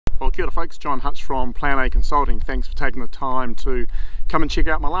Well, kia ora folks, John Hutch from Plan A Consulting. Thanks for taking the time to come and check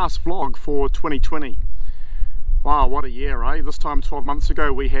out my last vlog for 2020. Wow, what a year, eh? This time 12 months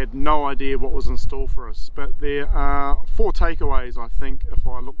ago we had no idea what was in store for us, but there are 4 takeaways I think if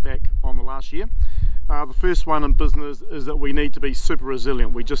I look back on the last year. The first one in business is that we need to be super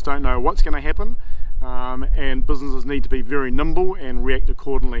resilient. We just don't know what's going to happen, and businesses need to be very nimble and react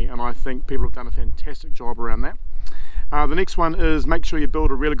accordingly, and I think people have done a fantastic job around that. The next one is make sure you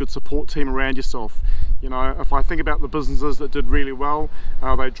build a really good support team around yourself. You know, if I think about the businesses that did really well,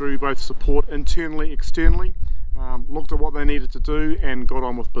 they drew both support internally, externally, looked at what they needed to do and got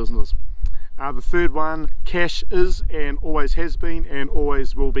on with business. The third one, cash is and always has been and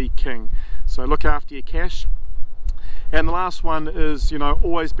always will be king. So look after your cash. And the last one is, you know,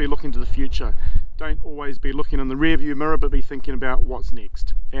 always be looking to the future. Don't always be looking in the rearview mirror, but be thinking about what's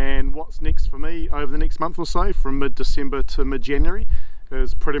next. And what's next for me over the next month or so, from mid-December to mid-January,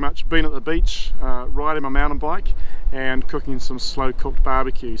 is pretty much being at the beach, riding my mountain bike and cooking some slow-cooked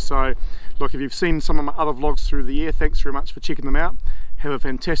barbecue. So look, if you've seen some of my other vlogs through the year, thanks very much for checking them out. Have a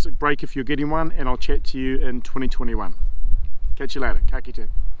fantastic break if you're getting one, and I'll chat to you in 2021. Catch you later. Ka kite.